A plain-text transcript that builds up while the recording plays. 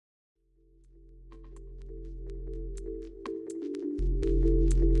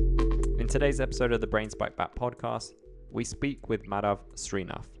today's episode of the Brains Byte Back podcast, we speak with Madhav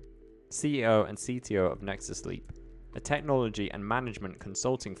Srinath, CEO and CTO of NexusLeap, a technology and management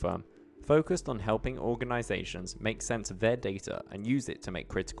consulting firm focused on helping organizations make sense of their data and use it to make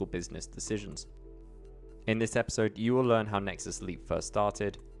critical business decisions. In this episode, you will learn how NexusLeap first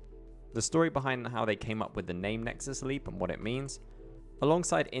started, the story behind how they came up with the name NexusLeap and what it means,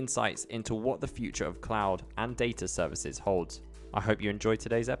 alongside insights into what the future of cloud and data services holds. I hope you enjoyed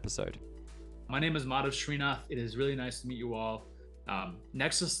today's episode. My name is Madhav Srinath. It is really nice to meet you all.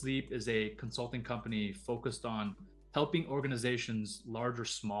 NexusLeap is a consulting company focused on helping organizations, large or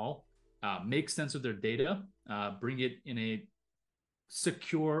small, make sense of their data, bring it in a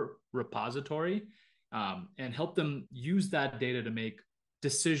secure repository, and help them use that data to make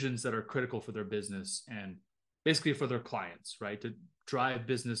decisions that are critical for their business and basically for their clients, right? To drive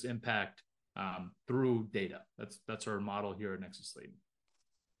business impact through data. That's our model here at NexusLeap.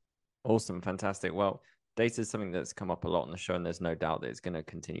 Awesome, fantastic. Well, data is something that's come up a lot on the show, and there's no doubt that it's going to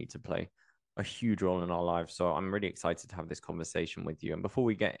continue to play a huge role in our lives. So I'm really excited to have this conversation with you. And before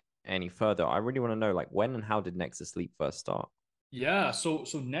we get any further, I really want to know, like, when and how did NexusLeap first start? Yeah, so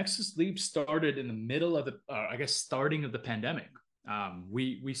NexusLeap started in the middle of the, starting of the pandemic.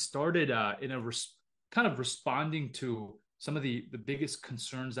 We started in a kind of responding to some of the biggest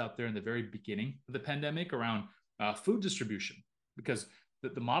concerns out there in the very beginning of the pandemic around food distribution, because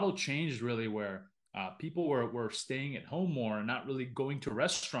the model changed really where people were staying at home more and not really going to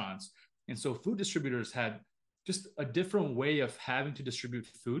restaurants. And so food distributors had just a different way of having to distribute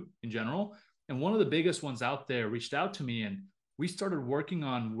food in general. And one of the biggest ones out there reached out to me, and we started working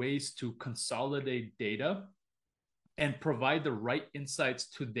on ways to consolidate data and provide the right insights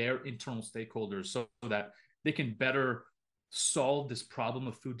to their internal stakeholders so that they can better solve this problem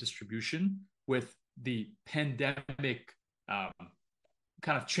of food distribution with the pandemic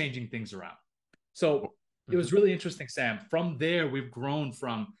kind of changing things around. So it was really interesting, Sam. From there, we've grown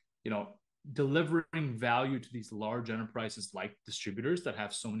from, delivering value to these large enterprises like distributors that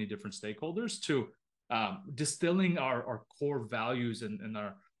have so many different stakeholders to distilling our core values and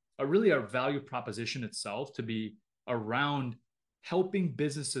our value proposition itself to be around helping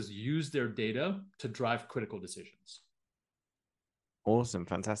businesses use their data to drive critical decisions. Awesome,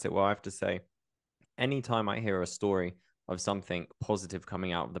 fantastic. Well, I have to say, anytime I hear a story of something positive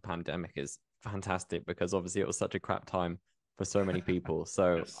coming out of the pandemic is fantastic, because obviously it was such a crap time for so many people.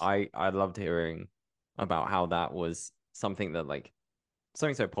 So yes. I loved hearing about how that was something that, like,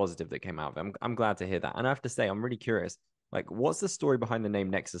 something so positive that came out of it. I'm glad to hear that. And I have to say, I'm really curious, like, what's the story behind the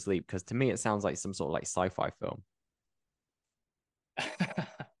name NexusLeap? Because to me, it sounds like some sort of like sci-fi film.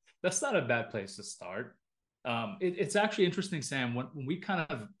 That's not a bad place to start. It's actually interesting, Sam. When we kind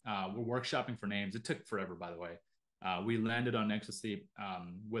of were workshopping for names, it took forever, by the way. We landed on NexusLeap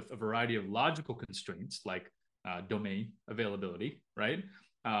with a variety of logical constraints like domain availability, right?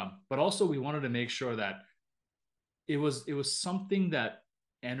 But also we wanted to make sure that it was something that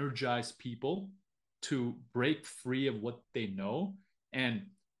energized people to break free of what they know and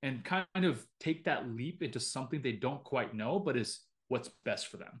kind of take that leap into something they don't quite know, but is what's best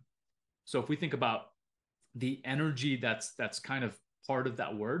for them. So if we think about the energy that's kind of part of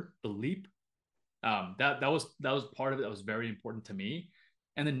that word, the leap, that was part of it that was very important to me.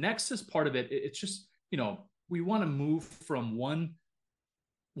 And the Nexus part of it, it's just, we want to move from one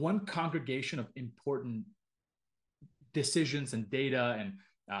congregation of important decisions and data and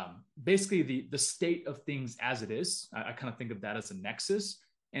basically the state of things as it is. I kind of think of that as a nexus.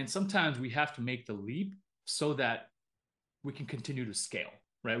 And sometimes we have to make the leap so that we can continue to scale,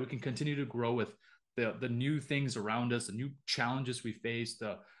 right? We can continue to grow with the new things around us, the new challenges we face,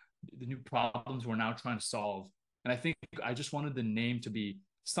 the new problems we're now trying to solve. And I think I just wanted the name to be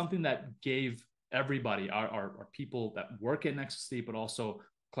something that gave everybody, our people that work at NexusLeap, but also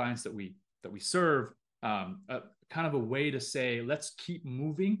clients that we serve, kind of a way to say, let's keep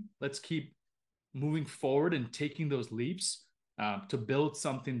moving forward and taking those leaps to build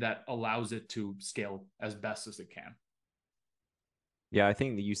something that allows it to scale as best as it can. Yeah, I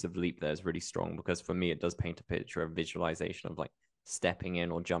think the use of leap there is really strong, because for me, it does paint a picture of visualization of like stepping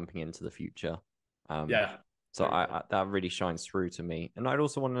in or jumping into the future. So that really shines through to me. And I'd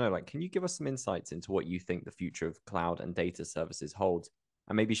also want to know, like, can you give us some insights into what you think the future of cloud and data services holds,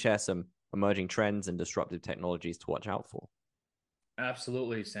 and maybe share some emerging trends and disruptive technologies to watch out for?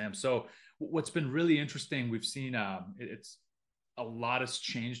 Absolutely, Sam. So what's been really interesting, we've seen it's a lot has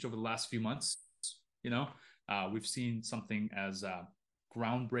changed over the last few months. We've seen something as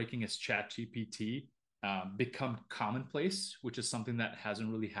groundbreaking as ChatGPT become commonplace, which is something that hasn't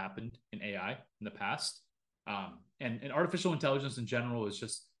really happened in AI in the past. And artificial intelligence in general is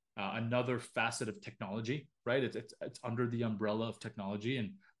just another facet of technology, right? It's under the umbrella of technology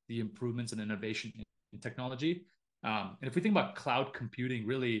and the improvements and innovation in technology. And if we think about cloud computing,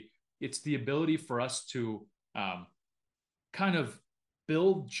 really, it's the ability for us to kind of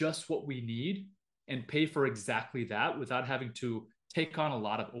build just what we need and pay for exactly that without having to take on a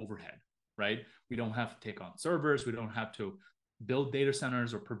lot of overhead, right? We don't have to take on servers. We don't have to build data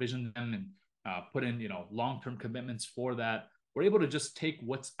centers or provision them and put in, long-term commitments for that. We're able to just take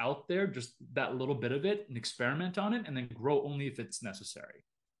what's out there, just that little bit of it, and experiment on it, and then grow only if it's necessary.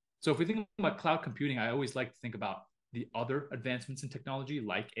 So if we think about cloud computing, I always like to think about the other advancements in technology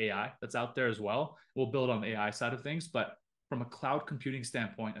like AI that's out there as well. We'll build on the AI side of things, but from a cloud computing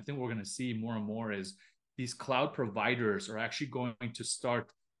standpoint, I think what we're going to see more and more is these cloud providers are actually going to start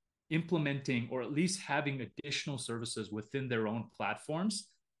implementing or at least having additional services within their own platforms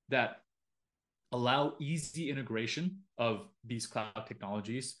that allow easy integration of these cloud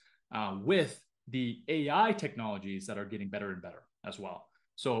technologies with the AI technologies that are getting better and better as well.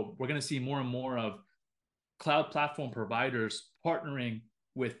 So we're going to see more and more of cloud platform providers partnering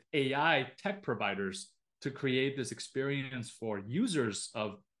with AI tech providers to create this experience for users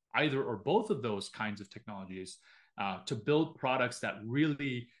of either or both of those kinds of technologies to build products that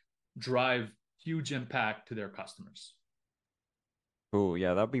really drive huge impact to their customers. Cool.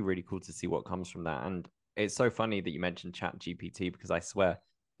 Yeah, that'd be really cool to see what comes from that. And it's so funny that you mentioned Chat GPT, because I swear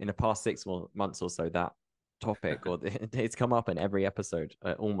in the past 6 months or so, that topic or it's come up in every episode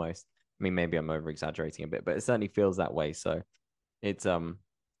almost. I mean, maybe I'm over exaggerating a bit, but it certainly feels that way. So it's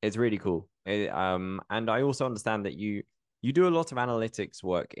really cool. And I also understand that you do a lot of analytics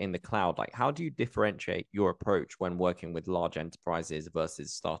work in the cloud. Like, how do you differentiate your approach when working with large enterprises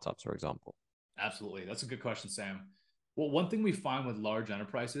versus startups, for example? Absolutely. That's a good question, Sam. Well, one thing we find with large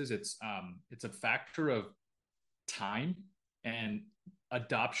enterprises, it's a factor of time and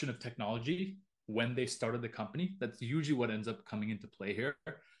adoption of technology when they started the company. That's usually what ends up coming into play here.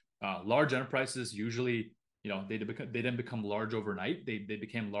 Large enterprises usually, they didn't become large overnight. They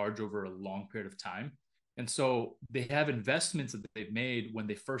became large over a long period of time. And so they have investments that they've made when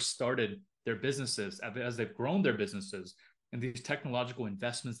they first started their businesses, as they've grown their businesses, and these technological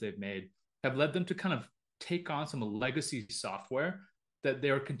investments they've made have led them to kind of take on some legacy software that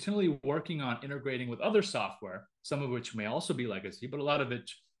they are continually working on integrating with other software, some of which may also be legacy, but a lot of it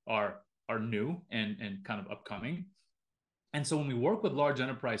are new and kind of upcoming. And so when we work with large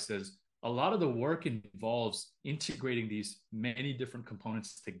enterprises, a lot of the work involves integrating these many different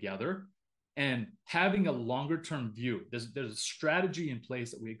components together and having a longer term view. There's a strategy in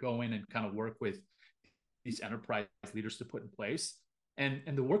place that we go in and kind of work with these enterprise leaders to put in place. And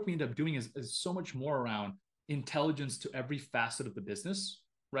the work we end up doing is so much more around intelligence to every facet of the business,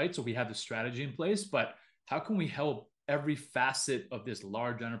 right? So we have the strategy in place, but how can we help every facet of this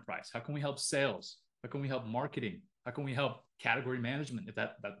large enterprise? How can we help sales? How can we help marketing? How can we help category management if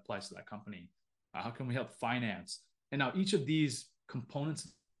that applies to that company? How can we help finance? And now each of these components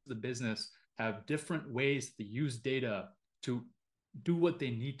of the business have different ways to use data to do what they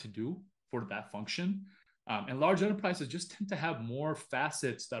need to do for that function. And large enterprises just tend to have more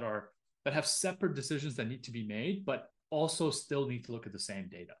facets that have separate decisions that need to be made, but also still need to look at the same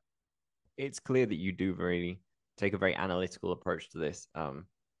data. It's clear that you do really take a very analytical approach to this,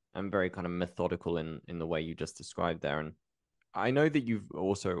 and very kind of methodical in the way you just described there. And I know that you've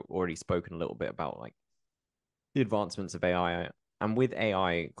also already spoken a little bit about like the advancements of AI. And with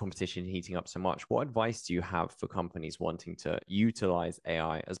AI competition heating up so much, what advice do you have for companies wanting to utilize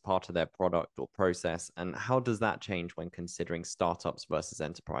AI as part of their product or process? And how does that change when considering startups versus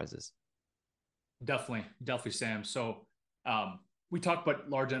enterprises? Definitely, Sam. So we talk about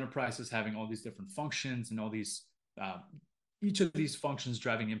large enterprises having all these different functions and all these, each of these functions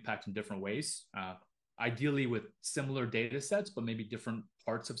driving impact in different ways, ideally with similar data sets, but maybe different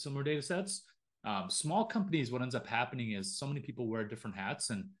parts of similar data sets. Small companies, what ends up happening is so many people wear different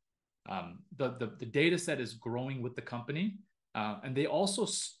hats, and the data set is growing with the company. And they also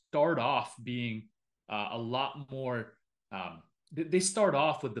start off being a lot more, they start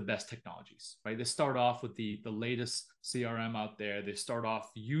off with the best technologies, right? They start off with the latest CRM out there. They start off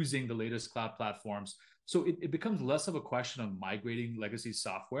using the latest cloud platforms. So it becomes less of a question of migrating legacy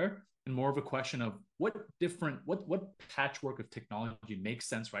software and more of a question of what patchwork of technology makes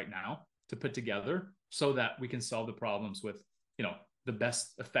sense right now to put together so that we can solve the problems with, the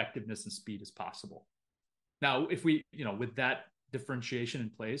best effectiveness and speed as possible. Now, if we, with that differentiation in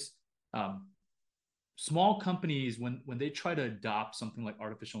place, small companies, when they try to adopt something like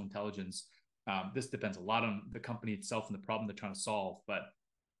artificial intelligence, this depends a lot on the company itself and the problem they're trying to solve. But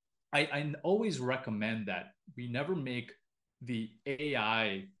I always recommend that we never make the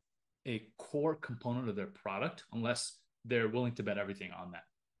AI a core component of their product unless they're willing to bet everything on that.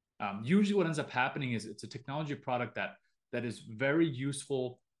 Usually what ends up happening is it's a technology product that is very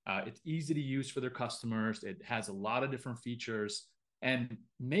useful. It's easy to use for their customers. It has a lot of different features, and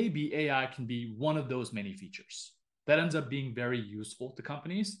maybe AI can be one of those many features that ends up being very useful to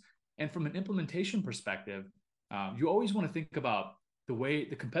companies. And from an implementation perspective, you always want to think about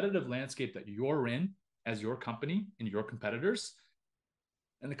the competitive landscape that you're in as your company and your competitors,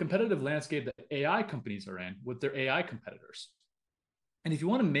 and the competitive landscape that AI companies are in with their AI competitors. And if you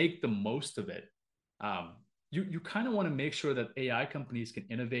want to make the most of it, you kind of want to make sure that AI companies can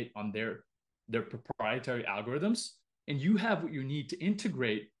innovate on their proprietary algorithms, and you have what you need to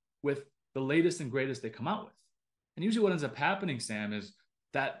integrate with the latest and greatest they come out with. And usually what ends up happening, Sam, is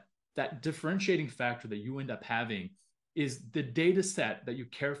that differentiating factor that you end up having is the data set that you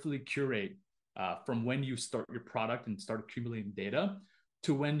carefully curate from when you start your product and start accumulating data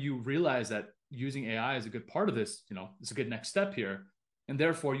to when you realize that using AI is a good part of this, it's a good next step here. And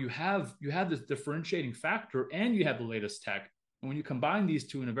therefore you have this differentiating factor and you have the latest tech. And when you combine these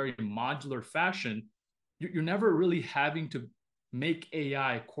two in a very modular fashion, you're never really having to make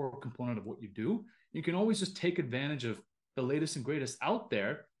AI a core component of what you do. You can always just take advantage of the latest and greatest out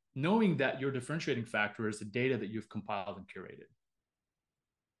there, knowing that your differentiating factor is the data that you've compiled and curated.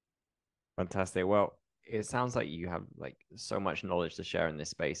 Fantastic. Well, it sounds like you have like so much knowledge to share in this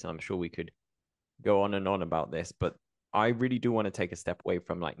space, and I'm sure we could go on and on about this, but I really do want to take a step away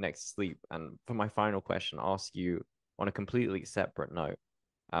from like NexusLeap, and for my final question, ask you on a completely separate note.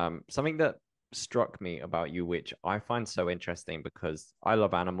 Something that struck me about you, which I find so interesting because I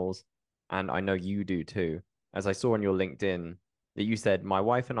love animals, and I know you do too. As I saw on your LinkedIn, that you said, my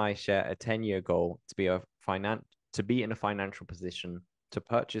wife and I share a 10-year goal to be in a financial position to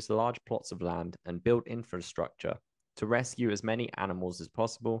purchase large plots of land and build infrastructure to rescue as many animals as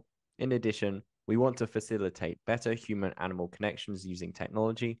possible. In addition, we want to facilitate better human-animal connections using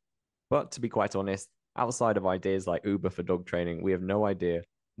technology. But to be quite honest, outside of ideas like Uber for dog training, we have no idea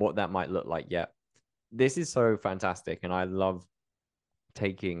what that might look like yet. This is so fantastic, and I love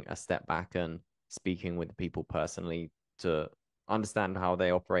taking a step back and speaking with people personally to understand how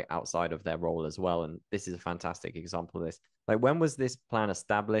they operate outside of their role as well. And this is a fantastic example of this. Like, when was this plan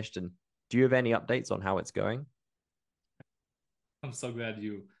established, and do you have any updates on how it's going? I'm so glad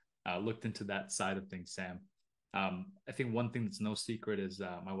you looked into that side of things, Sam. I think one thing that's no secret is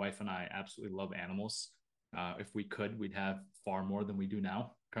my wife and I absolutely love animals. If we could, we'd have far more than we do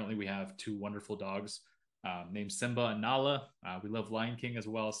now. Currently, we have two wonderful dogs named Simba and Nala. We love Lion King as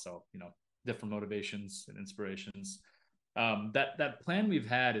well, so different motivations and inspirations. That plan we've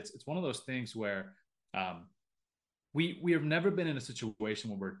had, it's one of those things where we have never been in a situation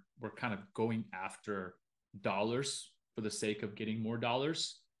where we're kind of going after dollars for the sake of getting more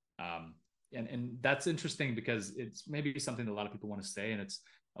dollars. And that's interesting because it's maybe something that a lot of people want to say, and it's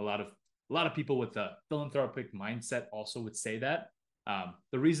a lot of people with a philanthropic mindset also would say that.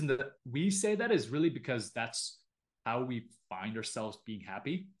 The reason that we say that is really because that's how we find ourselves being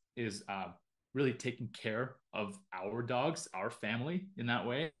happy, is really taking care of our dogs, our family in that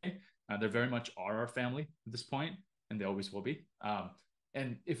way. They very much are our family at this point, and they always will be.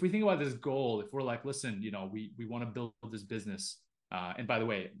 And if we think about this goal, if we're like, listen, we want to build this business. And by the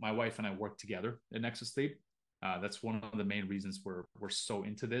way, my wife and I work together at NexusLeap. That's one of the main reasons we're so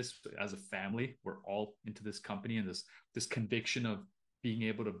into this as a family. We're all into this company and this conviction of being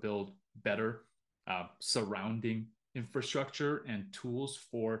able to build better surrounding infrastructure and tools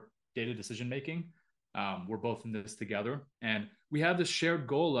for data decision making. We're both in this together, and we have this shared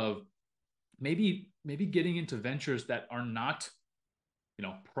goal of maybe getting into ventures that are not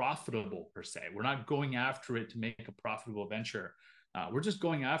profitable per se. We're not going after it to make a profitable venture. We're just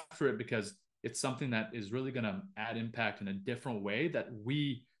going after it because it's something that is really going to add impact in a different way that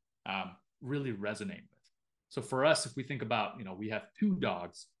we really resonate with. So for us, if we think about, we have two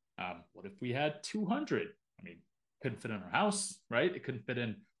dogs. What if we had 200? I mean, couldn't fit in our house, right? It couldn't fit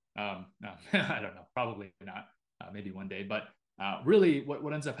in, no, I don't know, probably not, maybe one day. But really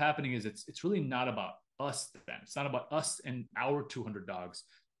what ends up happening is it's really not about us then. It's not about us and our 200 dogs.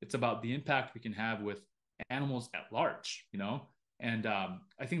 It's about the impact we can have with animals at large, And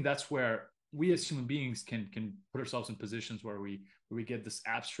I think that's where we as human beings can put ourselves in positions where we get this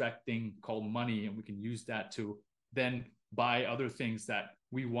abstract thing called money, and we can use that to then buy other things that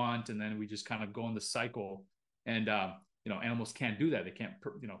we want, and then we just kind of go in the cycle. And animals can't do that. They can't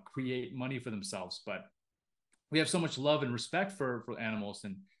create money for themselves. But we have so much love and respect for animals,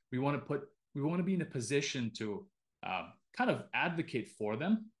 and we want to be in a position to kind of advocate for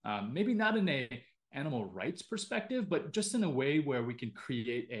them. Maybe not in a animal rights perspective, but just in a way where we can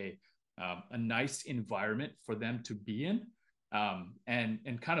create a nice environment for them to be in,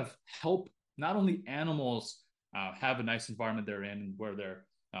 and kind of help not only animals have a nice environment they're in where they're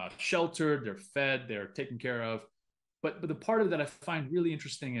sheltered, they're fed, they're taken care of. But the part of that I find really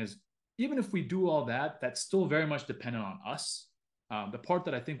interesting is even if we do all that, that's still very much dependent on us. The part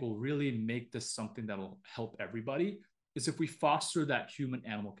that I think will really make this something that'll help everybody is if we foster that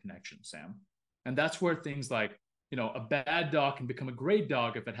human-animal connection, Sam. And that's where things like, a bad dog can become a great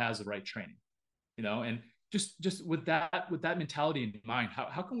dog if it has the right training, and just with that mentality in mind,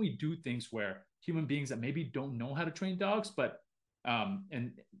 how can we do things where human beings that maybe don't know how to train dogs, but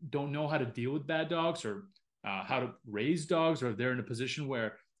and don't know how to deal with bad dogs or how to raise dogs, or they're in a position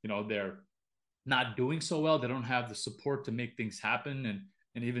where they're not doing so well, they don't have the support to make things happen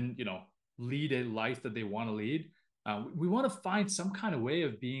and even lead a life that they want to lead. We want to find some kind of way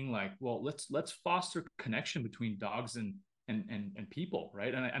of being like, well, let's foster connection between dogs and people,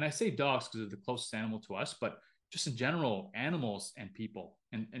 right? And I say dogs because they're the closest animal to us, but just in general, animals and people,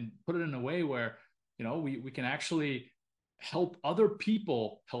 and put it in a way where we can actually help other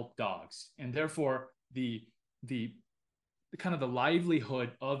people help dogs, and therefore the kind of the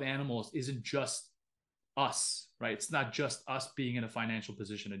livelihood of animals isn't just us, right? It's not just us being in a financial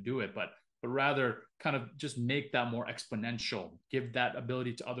position to do it, but rather kind of just make that more exponential, give that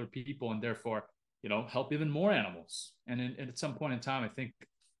ability to other people, and therefore help even more animals. And at some point in time, I think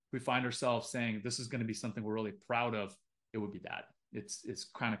we find ourselves saying this is going to be something we're really proud of. It would be that it's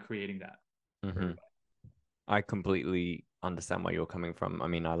kind of creating that. Mm-hmm. I completely understand where you're coming from. I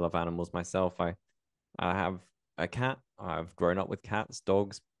mean, I love animals myself. I have a cat. I've grown up with cats,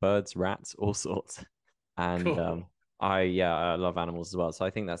 dogs, birds, rats, all sorts. And Cool. I love animals as well. So I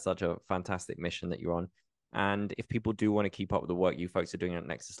think that's such a fantastic mission that you're on. And if people do want to keep up with the work you folks are doing at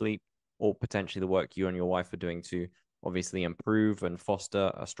NexusLeap, or potentially the work you and your wife are doing to obviously improve and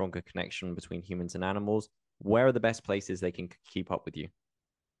foster a stronger connection between humans and animals, where are the best places they can keep up with you?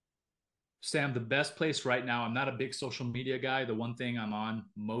 Sam, the best place right now, I'm not a big social media guy. The one thing I'm on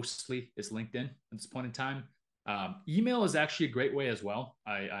mostly is LinkedIn at this point in time. Email is actually a great way as well.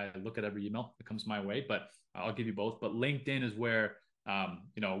 I look at every email that comes my way, but I'll give you both. But LinkedIn is where,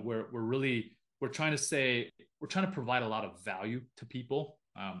 we're trying to provide a lot of value to people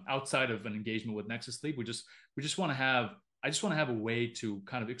outside of an engagement with NexusLeap. We just want to have, I just want to have a way to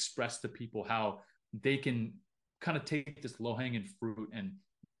kind of express to people how they can kind of take this low hanging fruit and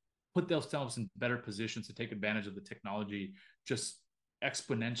put themselves in better positions to take advantage of the technology just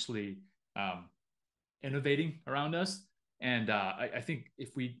exponentially innovating around us. And I think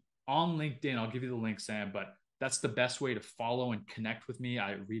if we on LinkedIn, I'll give you the link, Sam, but that's the best way to follow and connect with me.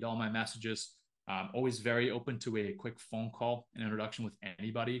 I read all my messages. Always very open to a quick phone call, an introduction with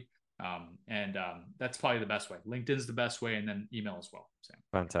anybody. That's probably the best way. LinkedIn's the best way, and then email as well. Sam.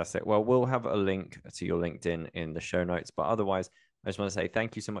 Fantastic. Well, we'll have a link to your LinkedIn in the show notes, but otherwise, I just want to say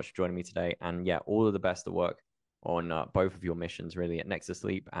thank you so much for joining me today. And yeah, all of the best of work on both of your missions, really, at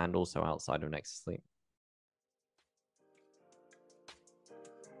NexusLeap and also outside of NexusLeap.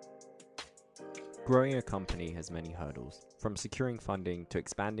 Growing a company has many hurdles, from securing funding to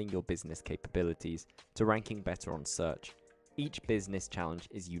expanding your business capabilities to ranking better on search. Each business challenge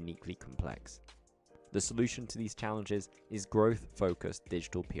is uniquely complex. The solution to these challenges is growth-focused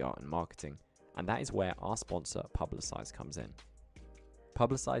digital PR and marketing, and that is where our sponsor, Publicize, comes in.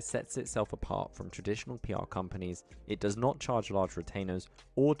 Publicize sets itself apart from traditional PR companies. It does not charge large retainers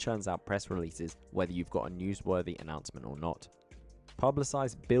or churns out press releases whether you've got a newsworthy announcement or not.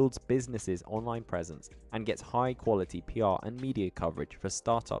 Publicize builds businesses' online presence and gets high-quality PR and media coverage for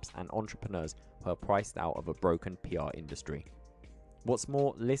startups and entrepreneurs who are priced out of a broken PR industry. What's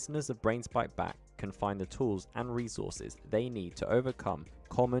more, listeners of Brains Byte Back can find the tools and resources they need to overcome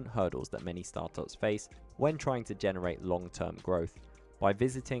common hurdles that many startups face when trying to generate long-term growth by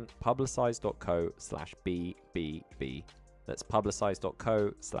visiting publicize.co/BBB. That's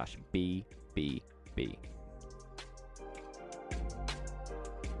publicize.co/BBB.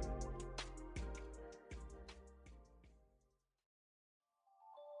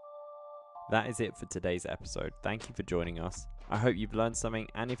 That is it for today's episode. Thank you for joining us. I hope you've learned something,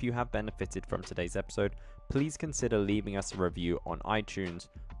 and if you have benefited from today's episode, please consider leaving us a review on iTunes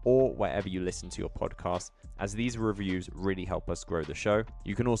or wherever you listen to your podcast, as these reviews really help us grow the show.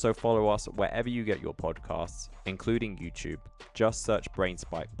 You can also follow us wherever you get your podcasts, including YouTube. Just search Brains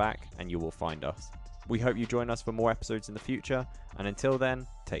Byte Back and you will find us. We hope you join us for more episodes in the future, and until then,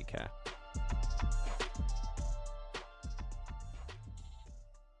 take care.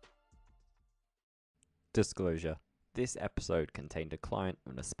 Disclosure: this episode contained a client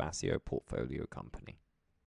of an Espacio portfolio company.